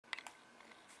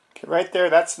Okay, right there,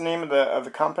 that's the name of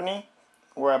the company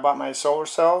where I bought my solar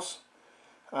cells.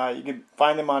 You can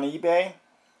find them on eBay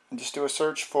and just do a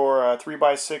search for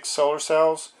 3x6 solar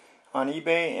cells on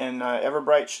eBay, and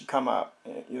Everbright should come up.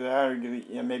 Either that,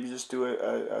 or maybe just do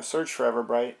a search for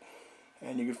Everbright,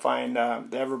 and you can find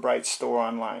the Everbright store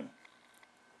online.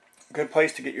 Good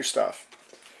place to get your stuff.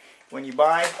 When you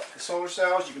buy the solar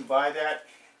cells, you can buy that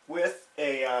with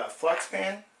a flex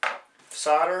pan,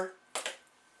 solder,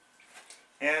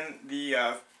 and the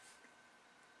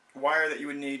wire that you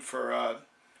would need for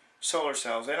solar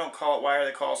cells. They don't call it wire,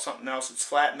 they call it something else. It's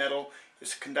flat metal,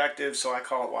 it's conductive, so I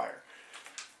call it wire.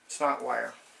 It's not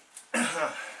wire.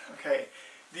 Okay,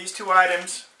 these two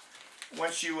items,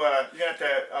 once you're going to have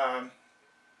to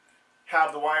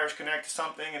have the wires connect to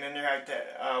something, and then you have to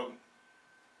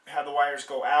have the wires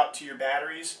go out to your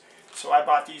batteries. So I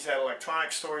bought these at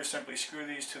electronics store. You simply screw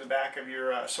these to the back of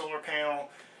your solar panel,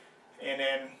 and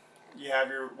then you have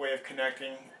your way of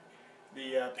connecting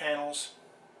the panels,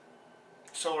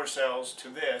 solar cells, to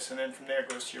this, and then from there it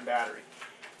goes to your battery.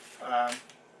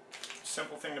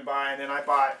 Simple thing to buy. And then I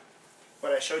bought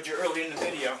what I showed you earlier in the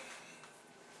video.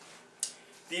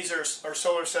 These are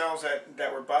solar cells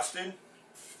that were busted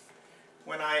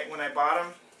when I bought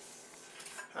them.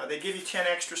 They give you 10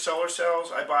 extra solar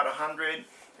cells. I bought 100,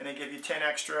 and they give you 10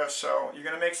 extra, so you're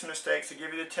going to make some mistakes. They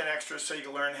give you the 10 extra so you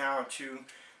can learn how to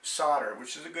solder,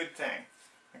 which is a good thing.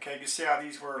 Okay, you can see how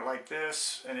these were like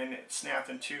this, and then it snapped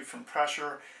in two from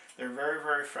pressure. They're very,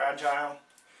 very fragile.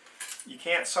 You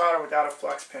can't solder without a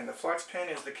flex pen. The flex pen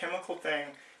is the chemical thing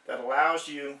that allows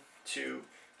you to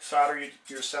solder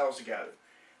your cells together.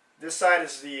 This side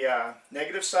is the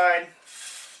negative side.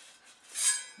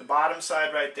 The bottom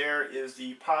side right there is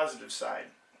the positive side.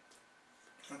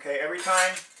 Okay, every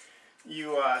time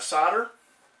you solder,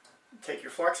 take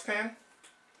your flex pen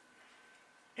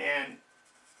and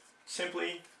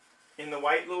simply in the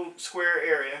white little square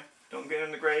area, don't get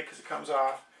in the gray because it comes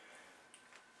off,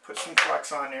 put some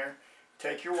flux on there.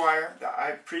 Take your wire that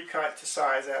I pre-cut to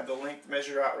size. I have the length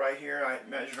measured out right here. I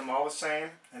measured them all the same,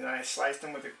 and then I sliced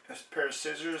them with a pair of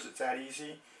scissors. It's that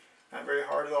easy, not very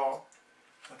hard at all.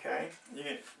 Okay,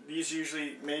 these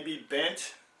usually may be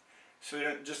bent, so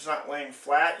they're just not laying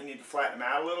flat. You need to flatten them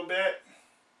out a little bit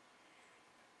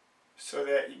so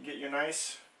that you get your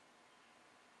nice,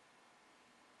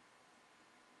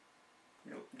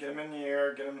 get them in the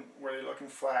air, get them where they're looking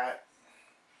flat.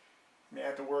 You may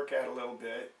have to work at it a little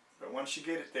bit, but once you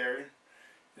get it there, you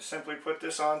simply put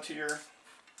this onto your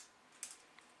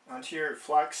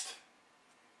flexed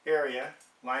area,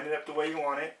 line it up the way you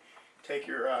want it, take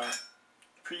your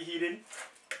preheated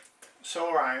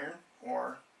solar iron,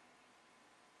 or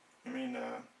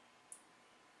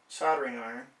soldering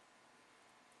iron,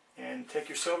 and take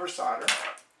your silver solder.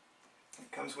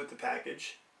 It comes with the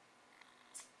package,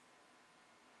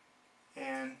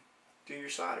 and do your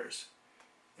solders.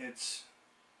 It's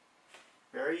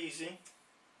very easy.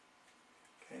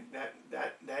 Okay,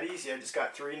 that easy. I just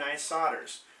got 3 nice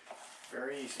solders.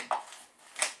 Very easy.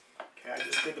 Okay, I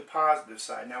just did the positive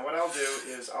side. Now what I'll do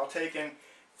is I'll take and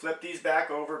flip these back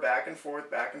over, back and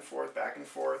forth, back and forth, back and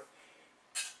forth,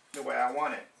 the way I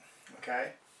want it.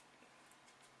 Okay?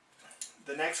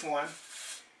 The next one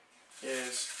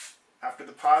is, after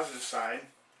the positive side,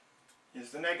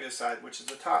 is the negative side, which is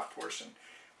the top portion.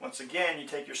 Once again, you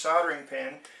take your soldering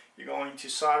pen, you're going to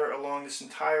solder along this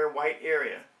entire white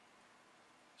area.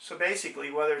 So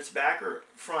basically, whether it's back or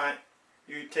front,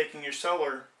 you're taking your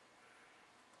solar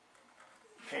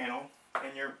panel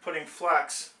and you're putting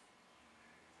flux.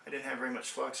 I didn't have very much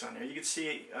flux on there. You can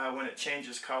see when it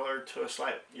changes color to a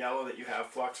slight yellow that you have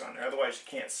flux on there. Otherwise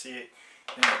you can't see it,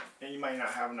 and you might not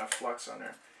have enough flux on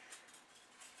there.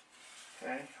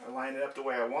 Okay, I lined it up the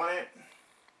way I want it.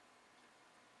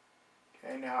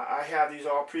 Okay, now I have these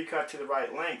all pre-cut to the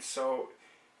right length, so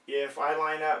if I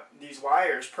line up these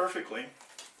wires perfectly,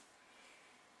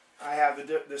 I have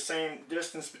the same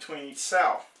distance between each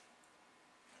cell.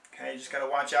 Okay, you just got to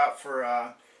watch out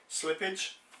for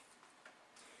slippage.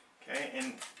 Okay,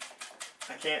 and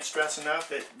I can't stress enough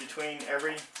that between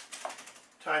every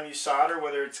time you solder,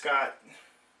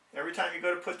 every time you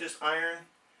go to put this iron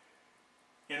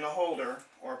in the holder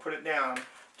or put it down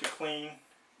to clean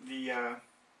the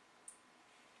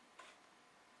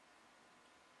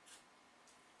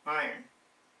iron,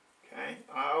 okay,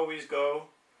 I always go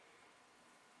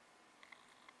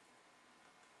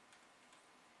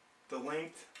the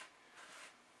length.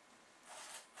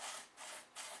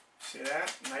 See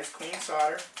that? Nice clean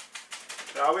solder.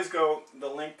 But I always go the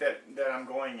length that I'm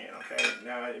going in, okay?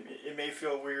 Now, it may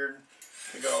feel weird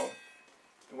to go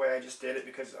the way I just did it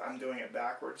because I'm doing it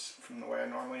backwards from the way I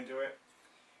normally do it.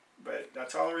 But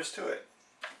that's all there is to it.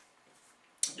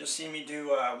 You'll see me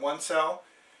do one cell,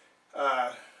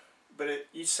 but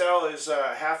each cell is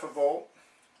half a volt.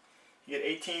 You get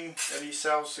 18 of these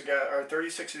cells together, or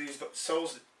 36 of these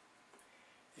cells.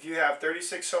 If you have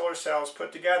 36 solar cells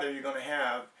put together, you're going to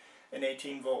have an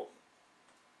 18 volt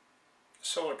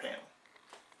solar panel.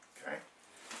 Okay.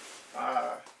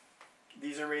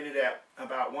 These are rated at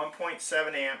about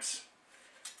 1.7 amps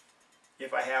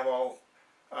if I have all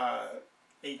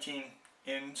 18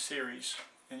 in series,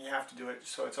 and you have to do it,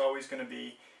 so it's always going to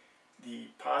be the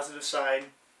positive side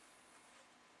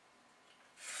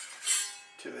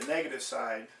to the negative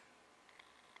side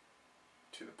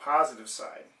to the positive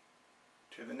side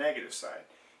to the negative side,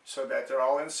 so that they're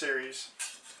all in series.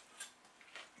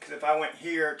 Because if I went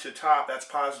here to top, that's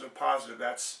positive, positive.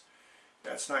 That's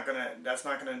not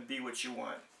gonna be what you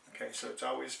want. Okay, so it's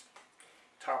always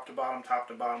top to bottom, top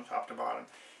to bottom, top to bottom.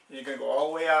 And you're gonna go all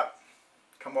the way up,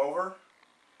 come over,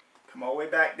 come all the way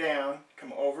back down,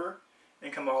 come over,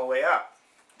 and come all the way up.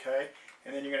 Okay,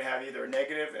 and then you're gonna have either a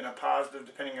negative and a positive,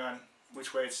 depending on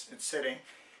which way it's sitting.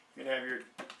 You're gonna have your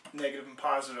negative and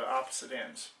positive opposite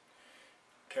ends.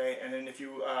 Okay, and then if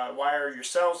you wire your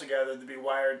cells together, they'll be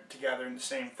wired together in the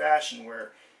same fashion,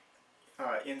 where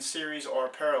in series or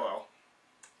parallel.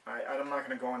 I'm not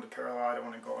going to go into parallel. I don't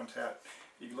want to go into that.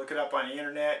 You can look it up on the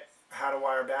internet, how to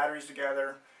wire batteries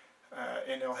together,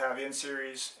 and they'll have in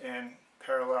series and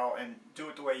parallel, and do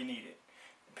it the way you need it,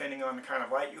 depending on the kind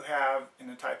of light you have and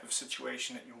the type of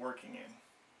situation that you're working in.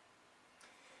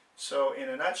 So in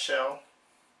a nutshell,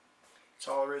 that's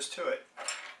all there is to it.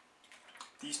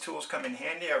 These tools come in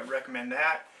handy. I would recommend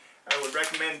that. I would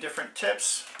recommend different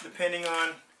tips depending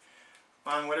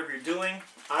on whatever you're doing.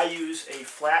 I use a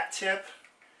flat tip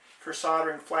for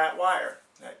soldering flat wire.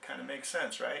 That kind of makes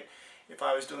sense, right? If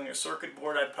I was doing a circuit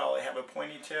board, I'd probably have a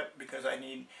pointy tip because I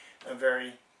need a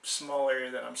very small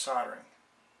area that I'm soldering.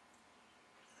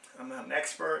 I'm not an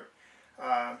expert,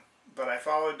 but I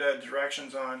followed the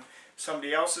directions on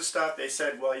somebody else's stuff. They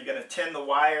said, well, you're going to tin the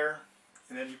wire,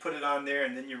 and then you put it on there,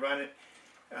 and then you run it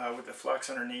with the flux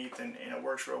underneath, and it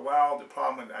works real well. The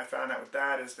problem I found out with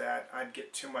that is that I'd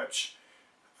get too much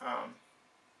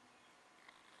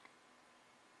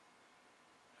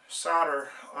solder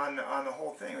on the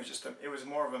whole thing. It was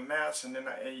more of a mess, and then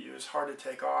it was hard to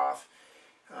take off.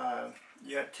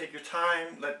 You have to take your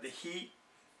time, let the heat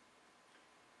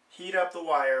up the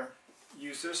wire.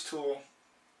 Use this tool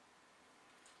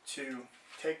to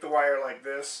take the wire like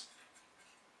this.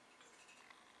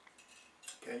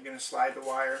 Okay, you're going to slide the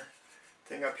wire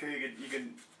thing up here. You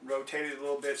can rotate it a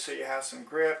little bit so you have some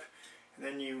grip, and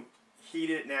then you heat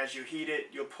it, and as you heat it,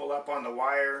 you'll pull up on the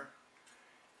wire,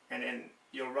 and then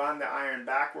you'll run the iron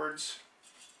backwards,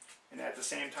 and at the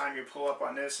same time you pull up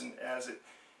on this, and as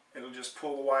it'll just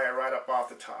pull the wire right up off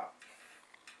the top.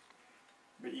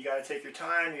 But you got to take your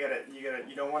time.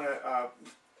 You don't want to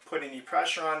put any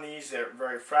pressure on these. They're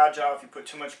very fragile. If you put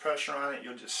too much pressure on it,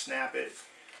 you'll just snap it.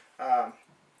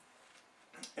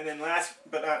 And then last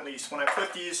but not least, when I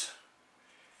put these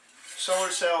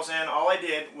solar cells in, all I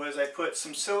did was I put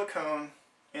some silicone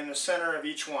in the center of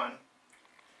each one.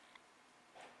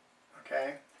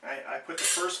 Okay, I put the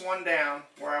first one down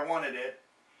where I wanted it,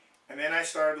 and then I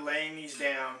started laying these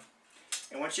down.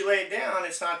 And once you lay it down,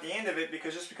 it's not the end of it,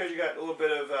 because just because you got a little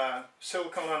bit of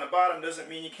silicone on the bottom doesn't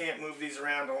mean you can't move these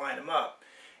around to line them up.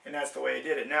 And that's the way I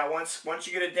did it. Now once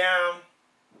you get it down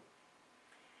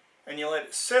and you let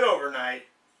it sit overnight,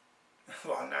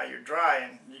 well, now you're dry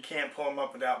and you can't pull them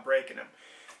up without breaking them.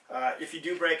 If you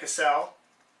do break a cell,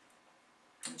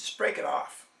 just break it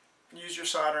off. Use your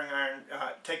soldering iron,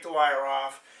 take the wire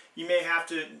off. You may have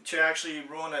to actually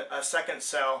ruin a second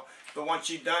cell, but once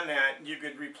you've done that, you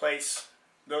could replace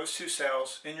those two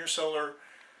cells in your solar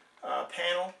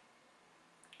panel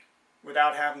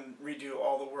without having to redo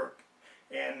all the work.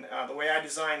 And the way I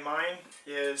design mine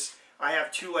is I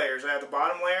have two layers. I have the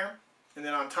bottom layer, and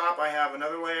then on top I have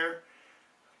another layer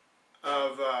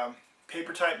of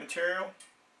paper type material.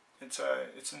 It's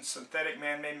a synthetic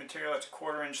man-made material. It's a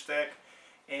 1/4 inch thick,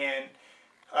 and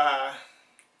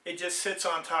it just sits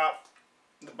on top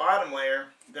the bottom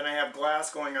layer. Then I have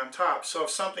glass going on top. So if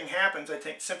something happens, I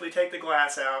simply take the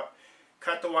glass out,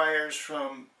 cut the wires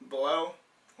from below,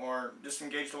 or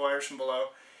disengage the wires from below,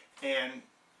 and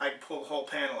I can pull the whole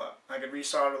panel up. I could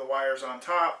resolder the wires on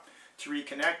top to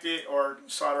reconnect it, or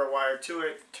solder a wire to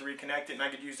it to reconnect it, and I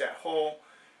could use that whole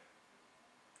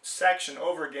section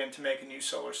over again to make a new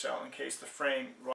solar cell in case the frame